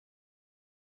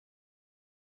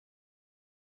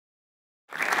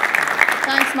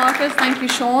Thanks, Marcus. Thank you,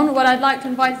 Sean. What I'd like to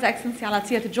invite His Excellency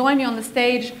Al-Attiyah to join me on the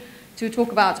stage to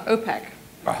talk about OPEC.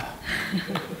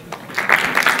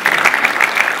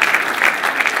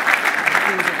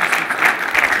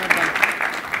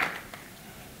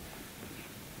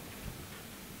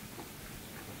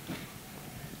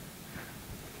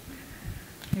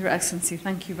 Your Excellency,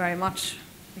 thank you very much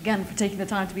again for taking the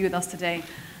time to be with us today.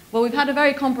 Well, we've had a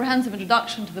very comprehensive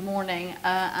introduction to the morning,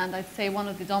 and I'd say one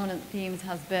of the dominant themes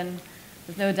has been,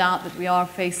 there's no doubt that we are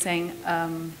facing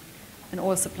an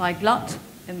oil supply glut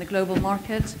in the global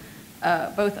market.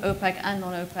 Both OPEC and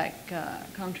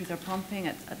non-OPEC countries are pumping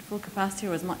at full capacity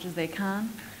or as much as they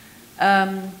can.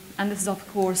 And this is, of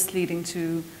course, leading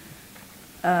to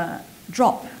a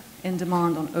drop in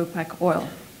demand on OPEC oil.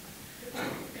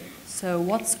 So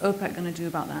what's OPEC going to do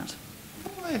about that?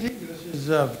 Well, I think this is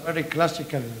a very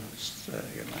classical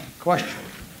question.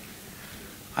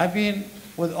 I've been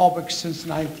with OPEC since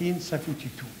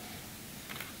 1972.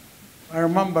 I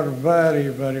remember very,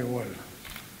 very well.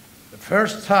 The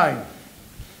first time,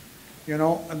 in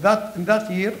that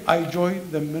year, I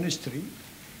joined the ministry,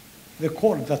 they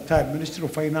called at that time Ministry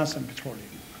of Finance and Petroleum.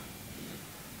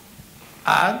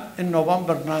 And in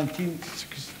November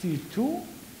 1972,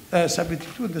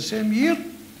 72, the same year,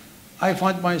 I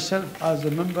found myself as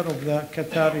a member of the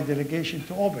Qatari delegation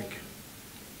to OPEC.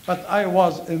 But I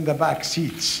was in the back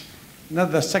seats,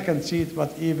 not the second seat,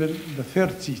 but even the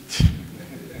third seat.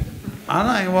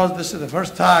 And this is the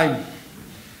first time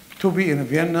to be in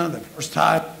Vienna, the first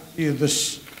time to see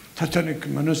this Titanic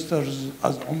ministers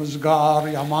as Omezgar,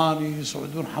 Yamani,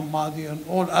 Saudun Hamadi, and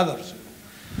all others.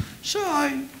 So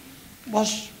I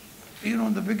was,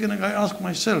 in the beginning, I asked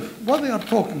myself, what they are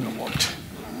talking about?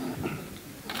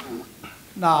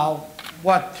 Now,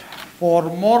 for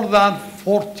more than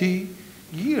 40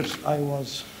 years, I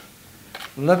was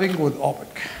living with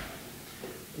OPEC,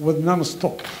 with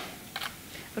non-stop,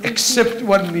 except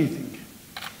one meeting.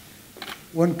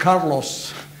 When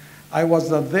Carlos, I was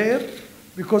not there,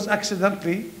 because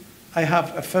accidentally, I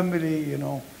have a family,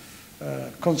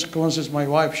 consequences. My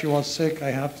wife, she was sick,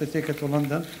 I have to take her to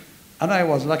London. And I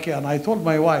was lucky, and I told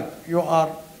my wife, you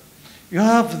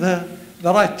have the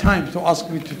right time to ask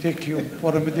me to take you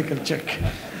for a medical check.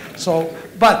 So,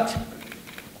 but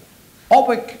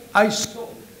OPEC, I saw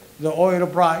the oil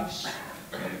price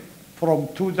from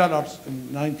 $2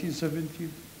 in 1970,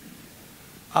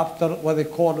 after what they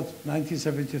call it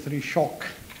 1973 shock,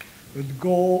 would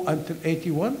go until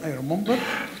 81. I remember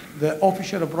the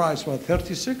official price was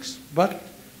 36, but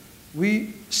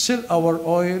we sell our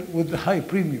oil with the high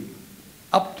premium,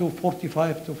 up to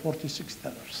 $45 to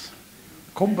 $46.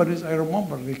 Companies, I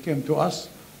remember, they came to us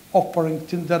offering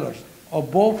 $10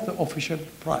 above the official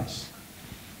price.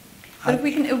 But if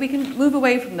we can move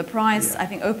away from the price, I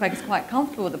think OPEC is quite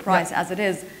comfortable with the price as it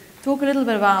is. Talk a little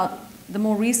bit about the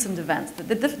more recent events.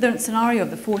 The different scenario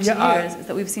of the 40 years is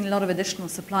that we've seen a lot of additional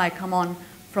supply come on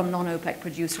from non-OPEC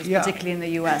producers, particularly in the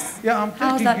US. How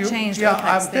has that changed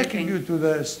OPEC's I'm taking you to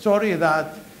the story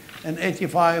that in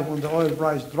 85, when the oil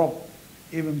price dropped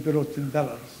even below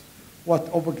 $10, what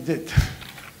OPEC did.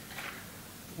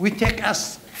 We take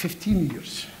us 15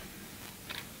 years.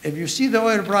 If you see the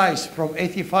oil price from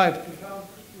 85 to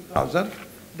 2000,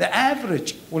 the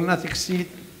average will not exceed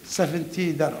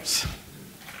 $70,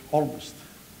 almost.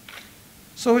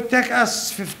 So it takes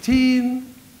us 15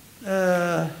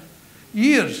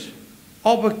 years.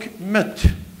 OPEC met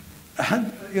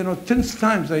 10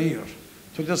 times a year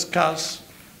to discuss,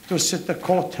 to set a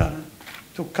quota,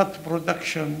 to cut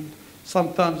production.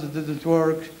 Sometimes it didn't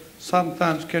work.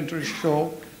 Sometimes countries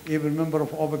show, even member of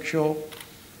OPEC show,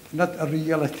 not a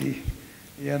reality,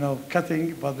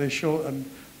 cutting, but they show, and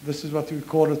this is what we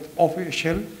call it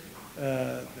official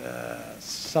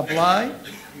supply,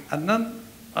 and then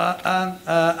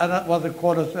what they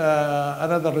call it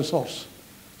another resource.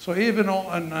 So even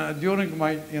during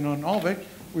my in OPEC,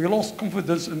 we lost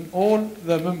confidence in all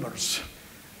the members.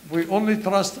 We only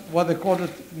trust what they call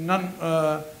it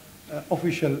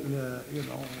non-official,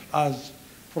 as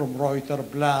from Reuters,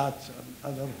 Blatt, and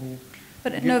other who.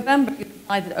 But in November,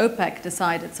 OPEC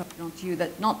decided, sorry, not you,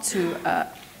 that not to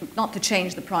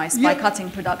change the price by cutting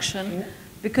production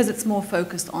because it's more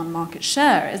focused on market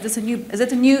share. Is this a new?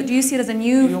 Do you see it as a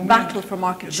new battle for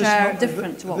market share,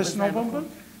 different to what was there before?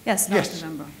 Yes, last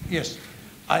November. Yes,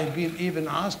 I've been even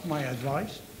asked my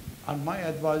advice, and my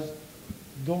advice: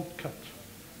 don't cut.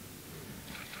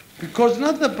 Because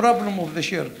not the problem of the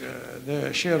share of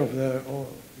the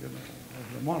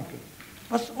market.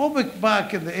 But OPEC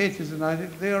back in the 80s and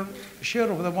 90s, their share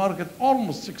of the market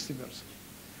almost 60%.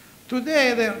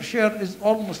 Today, their share is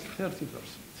almost 30%.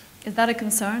 Is that a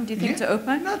concern, do you think, to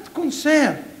OPEC? Not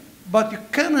concern, But you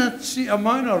cannot see a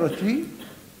minority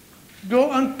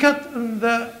go and cut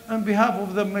on behalf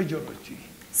of the majority.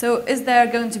 So is there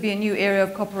going to be a new area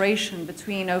of cooperation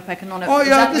between OPEC and non-OPEC? Oh,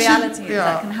 yeah, is that reality? Can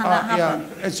that happen?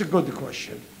 Yeah, it's a good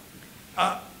question.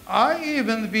 I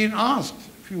even been asked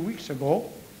a few weeks ago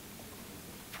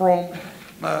from,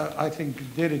 I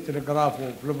think, Daily Telegraph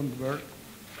of Levenberg.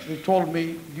 They told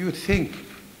me, do you think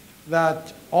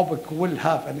that OPEC will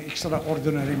have an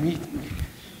extraordinary meeting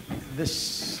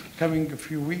this coming a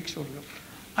few weeks? Or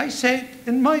I said,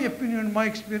 in my opinion, in my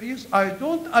experience, I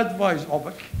don't advise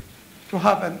OPEC to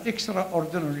have an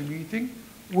extraordinary meeting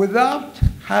without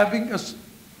having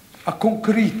a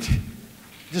concrete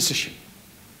decision.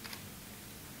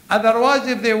 Otherwise,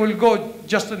 if they will go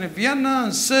just in Vienna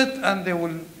and sit and they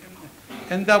will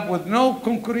end up with no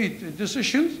concrete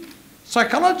decisions,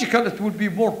 psychologically it will be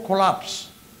more collapse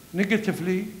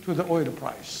negatively to the oil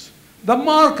price. The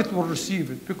market will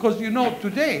receive it because, you know,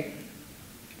 today,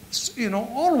 you know,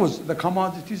 always the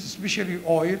commodities, especially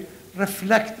oil,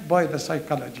 reflect by the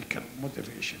psychological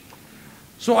motivation.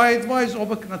 So I advise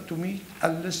OPEC not to meet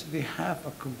unless they have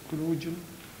a conclusion,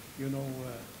 you know.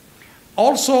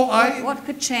 Also, What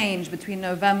could change between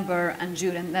November and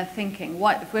June in their thinking?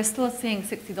 If we're still seeing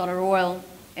 $60 oil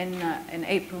in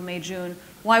April, May, June,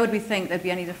 why would we think there'd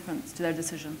be any difference to their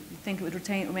decision? You think it would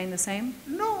remain the same?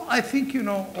 No, I think, you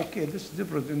know, okay, this is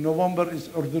different. In November is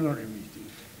ordinary meeting.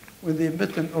 When they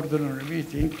met an ordinary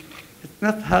meeting, it's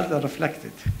not has a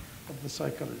reflected of the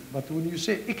psychology. But when you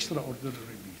say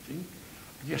extraordinary meeting,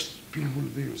 yes, people,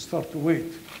 they will start to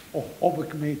wait. Oh,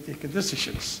 OPEC may take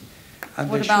decisions. And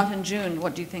what about in June?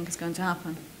 What do you think is going to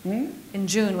happen? In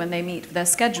June when they meet, their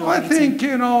schedule I meeting? think,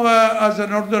 you know, as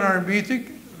an ordinary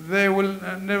meeting, they will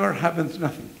never happen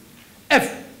nothing.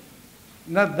 If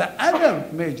not the other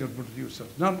major producers,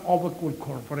 non-OPEC will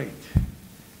cooperate.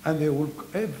 And they will,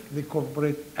 if they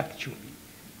cooperate actually,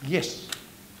 yes,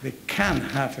 they can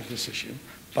have a decision,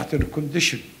 but on a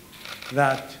condition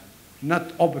that not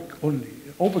OPEC only.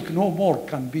 OPEC no more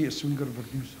can be a swinger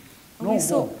producer.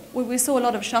 We saw a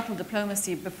lot of shuttle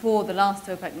diplomacy before the last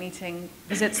OPEC meeting,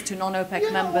 visits to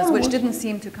non-OPEC members, which didn't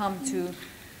seem to come to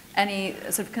any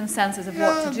sort of consensus of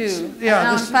what to do.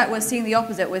 Now, in fact, we're seeing the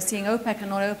opposite. We're seeing OPEC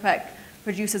and non-OPEC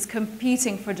producers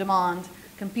competing for demand,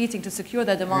 competing to secure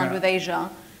their demand with Asia,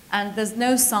 and there's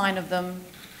no sign of them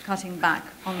cutting back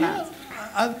on that.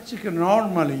 I think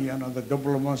normally, you know, the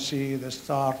diplomacy, they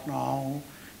start now,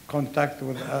 contact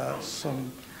with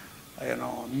some, you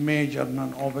know, major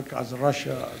non-OPEC as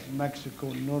Russia, as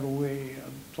Mexico, Norway,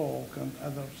 and talk, and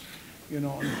others, you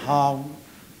know, and how,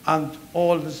 and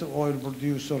all these oil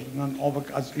producers,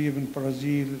 non-OPEC, as even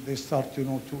Brazil, they start, you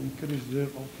know, to increase their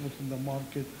output in the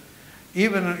market.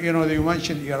 Even, you know, you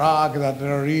mentioned Iraq, that they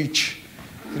reach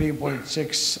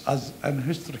 3.6 as an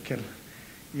historical,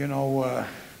 you know,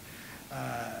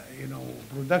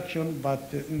 production, but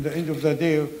in the end of the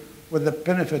day, with the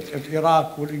benefit if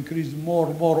Iraq will increase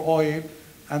more oil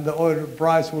and the oil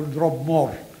price will drop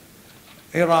more,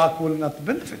 Iraq will not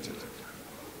benefit it.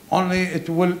 Only it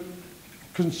will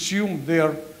consume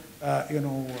their,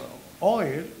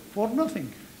 oil for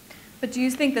nothing. But do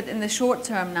you think that in the short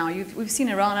term now, we've seen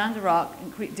Iran and Iraq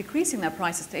decreasing their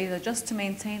prices to Asia just to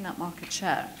maintain that market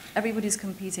share? Everybody's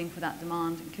competing for that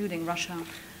demand, including Russia.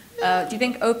 Do you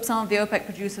think some of the OPEC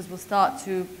producers will start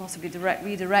to possibly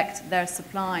redirect their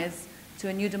supplies to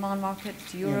a new demand market,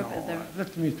 to Europe?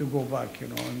 Let me to go back, you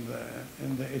know,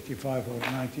 in the 85 or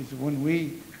 90s, when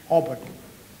we, OPEC,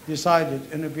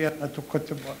 decided in Vienna to cut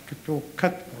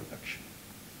production.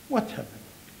 What happened?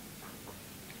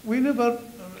 We never,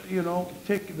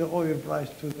 take the oil price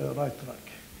to the right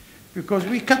track. Because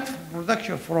we cut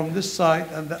production from this side,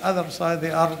 and the other side,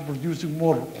 they are producing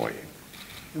more oil.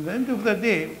 At the end of the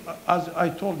day, as I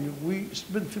told you, we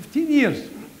spent 15 years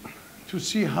to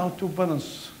see how to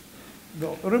balance.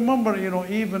 Remember,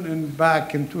 even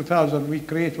back in 2000, we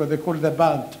created what they call the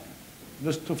band,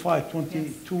 just to fight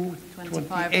 22, 28.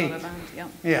 Band, yeah.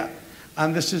 Yeah,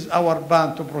 and this is our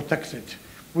band to protect it.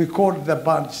 We call it the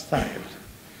band style.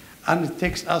 And it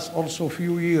takes us also a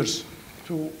few years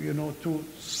to, to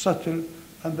settle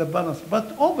and the balance.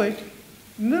 But OPEC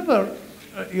never,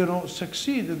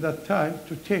 succeeded at that time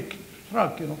to take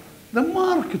track, The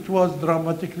market was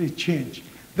dramatically changed.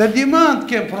 The demand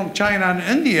came from China and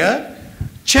India,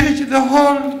 changed the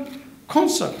whole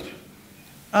concept.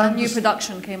 And new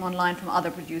production came online from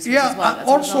other producers as well.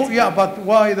 Also, but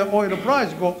why the oil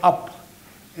price go up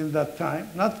in that time?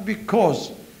 Not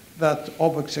because that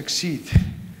OPEC succeed,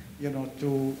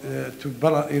 to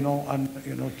balance,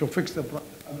 and to fix the price.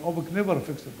 And OPEC never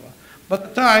fixed the price. But at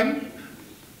the time,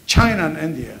 China and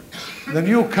India, the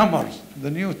newcomers,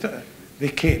 they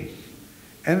came.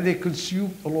 and they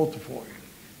consume a lot of oil.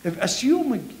 If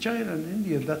assuming China and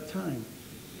India at that time,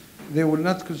 they will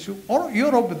not consume, or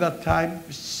Europe at that time,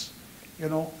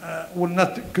 will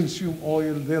not consume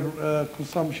oil. Their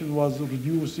consumption was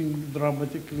reducing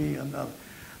dramatically,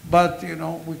 but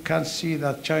we can see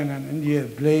that China and India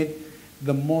played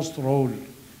the most role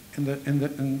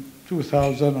in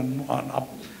 2000 and up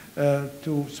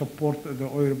to support the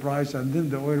oil price, and then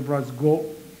the oil price go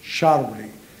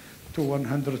sharply to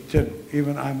 110.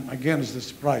 Even I'm against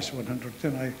this price,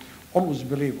 110. I always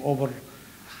believe over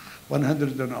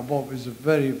 100 and above is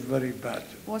very, very bad.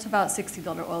 What about $60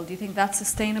 oil? Do you think that's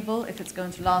sustainable if it's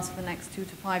going to last for the next 2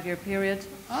 to 5 year period?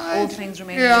 All things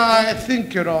remain. Yeah, I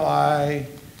think I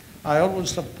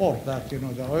always support that.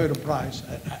 The oil price.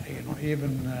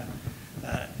 Even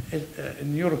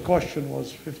in your question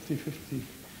was 50-50,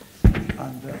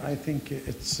 and I think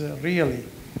it's really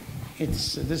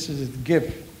this is a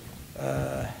gift.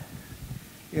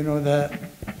 The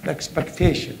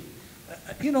expectation.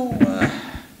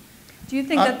 Do you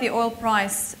think that the oil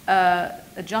price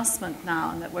adjustment now,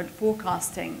 and that we're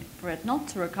forecasting for it not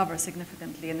to recover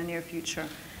significantly in the near future,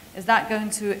 is that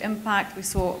going to impact, we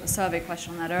saw a survey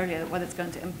question on that earlier, whether it's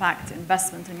going to impact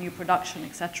investment in new production,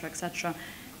 et cetera, et cetera.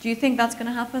 Do you think that's going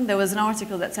to happen? There was an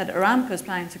article that said Aramco is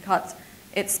planning to cut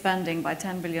its spending by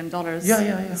 $10 billion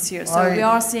this year. So we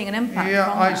are seeing an impact from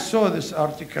that. I saw this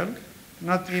article.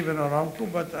 Not even Aramco,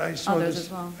 but I saw others this.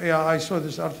 As well. Yeah, I saw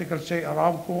this article say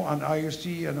Aramco and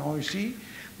IOC and OEC,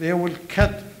 they will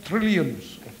cut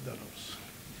trillions of dollars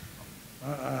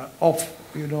of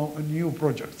new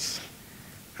projects,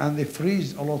 and they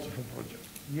freeze a lot of projects.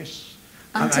 Yes.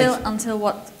 Until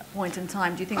what point in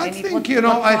time do you think they need?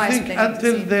 I think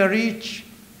until they reach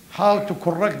how to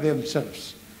correct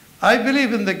themselves. I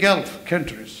believe in the Gulf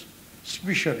countries,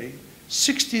 especially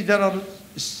 $60.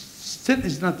 Still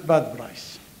is not a bad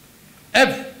price.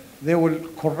 If they will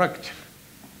correct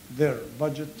their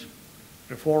budget,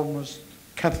 reformers,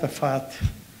 cut the fat,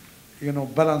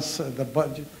 balance the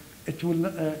budget, it will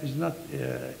is not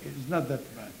that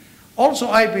bad. Also,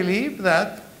 I believe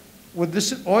that with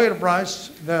this oil price,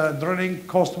 the drilling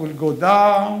cost will go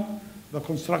down, the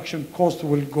construction cost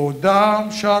will go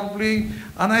down sharply,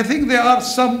 and I think there are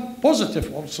some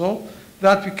positive also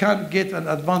that we can get an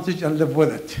advantage and live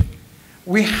with it.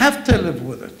 We have to live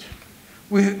with it.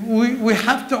 We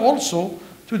have to also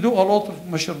to do a lot of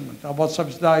measurement about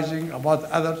subsidizing, about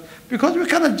others, because we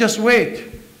cannot just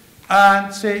wait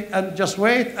and say, and just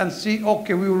wait and see,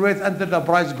 okay, we will wait until the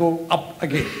price go up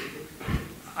again.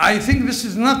 I think this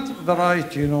is not the right,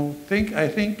 thing. I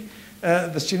think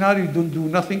the scenario don't do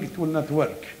nothing, it will not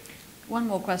work. One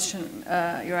more question,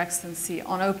 Your Excellency,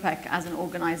 on OPEC as an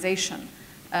organization.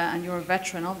 And you're a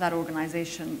veteran of that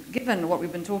organization. Given what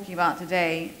we've been talking about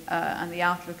today and the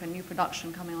outlook and new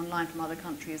production coming online from other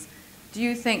countries, do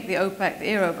you think the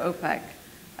era of OPEC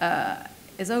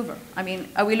is over? I mean,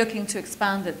 are we looking to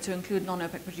expand it to include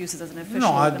non-OPEC producers as an official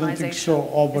organization? No, I don't think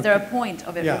so. Is there a point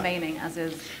of it remaining as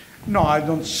is? No, I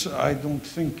don't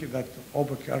think that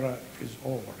OPEC era is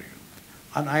over.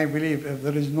 And I believe if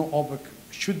there is no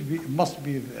OPEC, must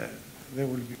be there. There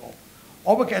will be OPEC.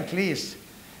 OPEC at least.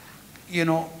 They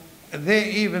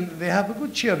have a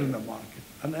good share in the market,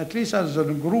 and at least as a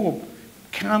group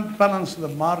can balance the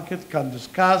market, can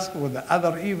discuss with the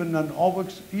other, even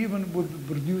non-OPECs, even with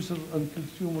producers and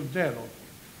consumers there.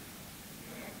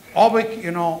 OPEC,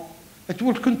 it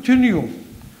will continue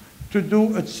to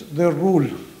do their rule.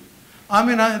 I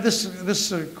mean,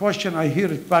 this question, I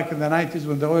hear it back in the 90s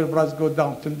when the oil price go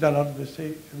down $10, they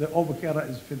say the OPEC era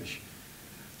is finished.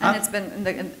 And it's been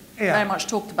very much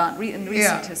talked about in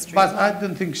recent history. But I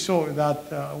don't think so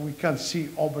that we can see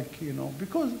OPEC,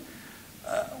 because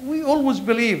we always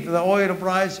believe the oil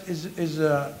price is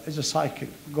a cycle,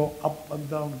 go up and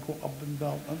down,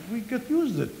 and we get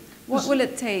used to it. What will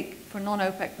it take for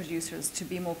non-OPEC producers to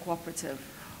be more cooperative?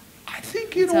 I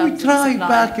think, we tried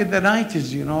back in the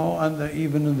 90s, and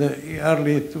even in the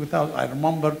early 2000s. I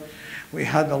remember we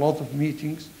had a lot of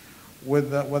meetings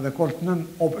with what they call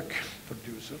non-OPEC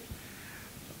producers.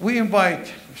 We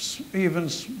invite even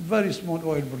very small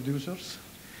oil producers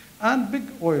and big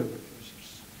oil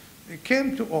producers. They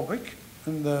came to OPEC,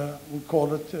 and we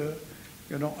call it,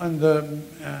 in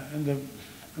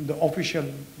the official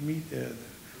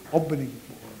opening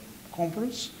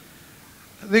conference.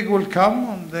 They will come,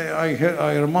 and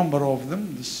I remember of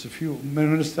them. This few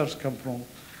ministers come from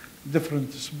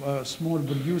different small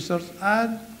producers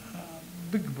and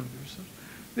big producers.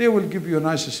 They will give you a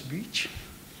nice speech.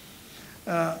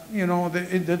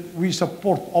 We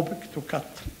support OPEC to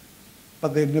cut,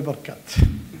 but they never cut.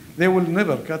 They will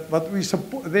never cut, but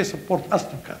they support us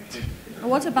to cut.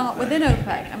 What about within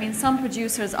OPEC? I mean, some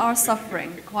producers are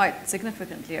suffering quite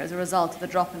significantly as a result of the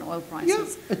drop in oil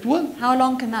prices. Yeah, it will. How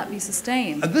long can that be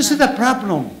sustained? This is the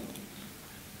problem.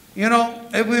 You know,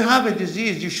 if we have a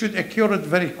disease, you should cure it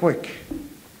very quick.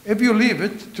 If you leave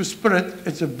it to spread,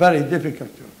 it's a very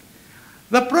difficult job.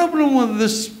 The problem with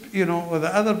this, you know, with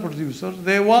the other producers,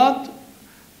 they want,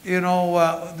 you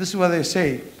know, this is what they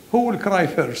say, who will cry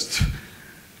first?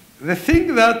 They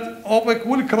think that OPEC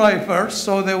will cry first,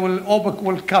 so OPEC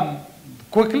will come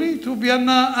quickly to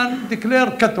Vienna and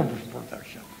declare cut of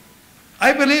production.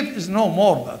 I believe it's no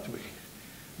more that way.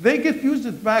 They get used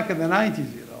it back in the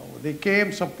 90s, you know. They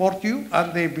came, support you,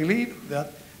 and they believe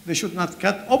that they should not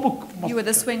cut. OPEC must You were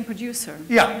the cut. swing producer.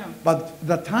 Yeah, but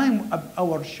the time of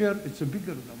our share, it's a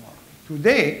bigger than ours.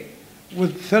 Today,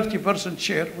 with 30%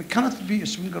 share, we cannot be a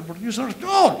swinger producer at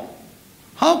all.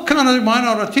 How can a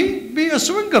minority be a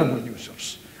swinger producer?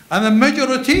 And the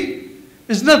majority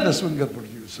is not a swinger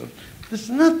producer. It's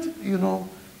not, you know,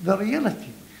 the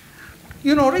reality.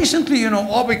 You know, recently, you know,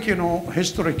 OPEC, you know,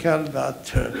 historical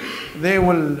that they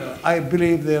will, I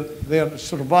believe their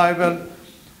survival,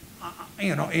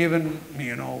 you know, even,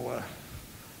 you know, a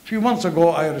few months ago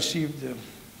I received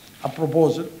a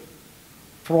proposal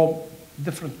from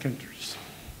different countries,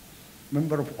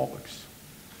 member of OPEC.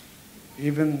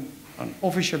 Even an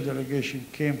official delegation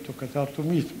came to Qatar to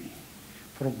meet me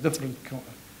from different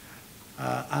countries.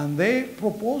 And they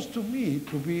proposed to me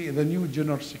to be the new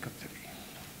General Secretary.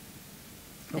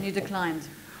 And you declined?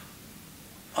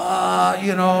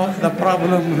 You know, the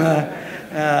problem,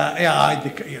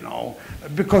 you know,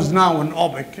 because now in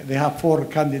OPEC they have 4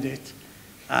 candidates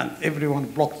and everyone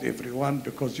blocked everyone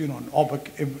because, you know, in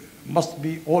OPEC it must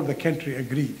be all the country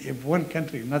agreed. If one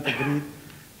country not agreed,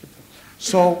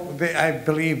 so I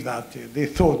believe that they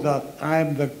thought that I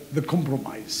am the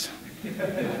compromise.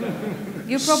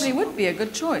 You probably would be a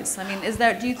good choice. I mean, do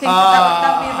you think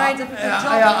that would be a very difficult job?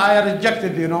 I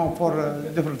rejected, you know, for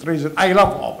different reasons. I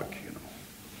love OPEC, you know.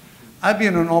 I've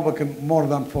been in OPEC more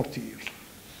than 40 years.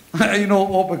 I know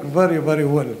OPEC very, very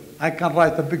well. I can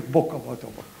write a big book about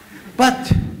OPEC.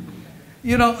 But,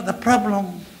 you know, the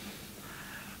problem,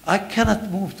 I cannot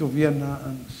move to Vienna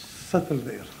and settle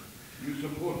there. You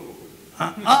support OPEC?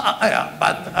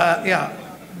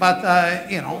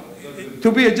 You know,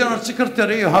 to be a general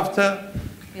secretary, you have to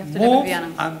move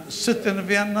and sit in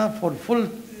Vienna for full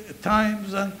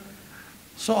times, and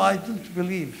so I don't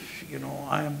believe, you know,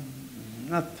 I am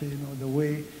not, you know, the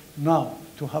way now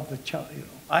to have the challenge. You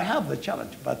know, I have the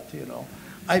challenge, but you know,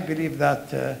 I believe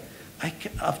that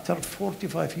after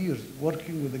 45 years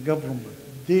working with the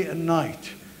government day and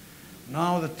night,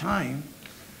 now the time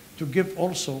to give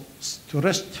also to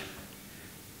rest.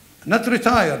 Not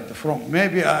retired from,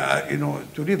 maybe, you know,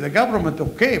 to leave the government,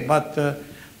 okay, but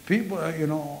people, you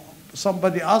know,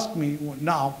 somebody asked me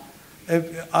now,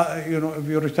 if, you know, if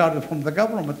you retired from the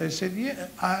government. I said, yeah,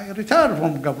 I retired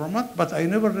from government, but I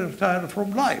never retired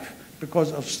from life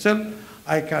because of still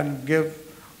I can give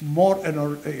more,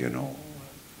 you know,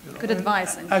 good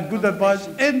advice. Good advice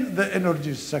in the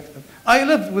energy sector. I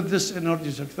lived with this energy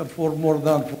sector for more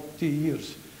than 40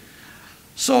 years.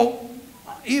 So,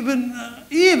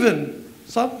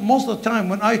 most of the time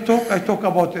when I talk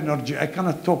about energy. I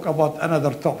cannot talk about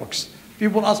another topics.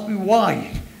 People ask me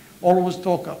why. Always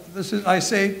talk. I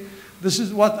say, this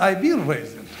is what I've been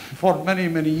raised in for many,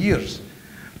 many years.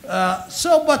 But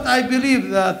I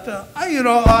believe that, you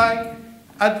know, I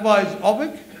advise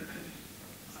OPEC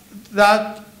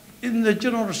that in the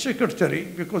General Secretary,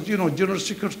 because, you know, General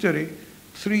Secretary,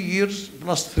 3 years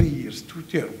plus 3 years, 2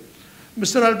 terms.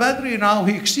 Mr. Al-Badri now,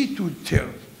 he exceeds 2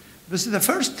 terms. This is the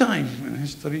first time in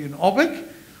history in OPEC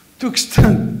to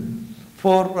extend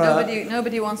for...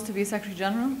 Nobody wants to be Secretary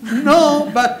General? No,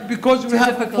 but because we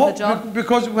have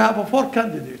 4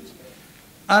 candidates.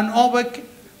 And OPEC,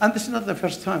 and this is not the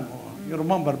first time. You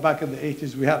remember back in the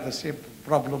 80s, we had the same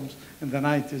problems in the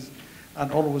 90s,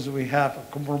 and always we have a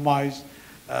compromise.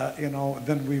 You know,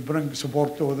 then we bring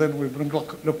Suborto, then we bring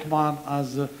Luqman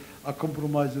as a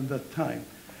compromise in that time.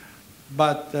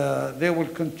 But they will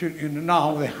continue,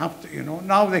 now they have to, you know,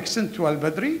 now they extend to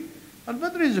Al-Badri.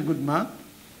 Al-Badri is a good man.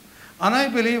 And I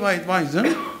believe I advise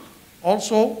them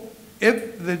also,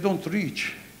 if they don't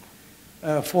reach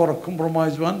for a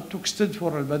compromise one, to extend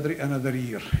for Al-Badri another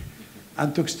year.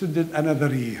 And to extend it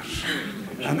another year.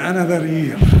 And another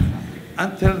year.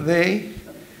 Until they,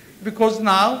 because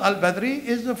now Al-Badri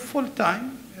is a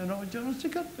full-time, you know, General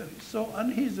Secretary. So,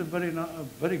 and he's a very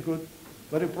good,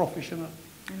 very professional.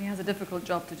 And he has a difficult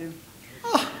job to do.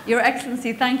 Your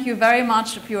Excellency, thank you very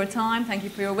much for your time. Thank you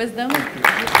for your wisdom.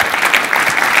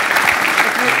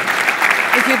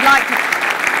 If you'd like to...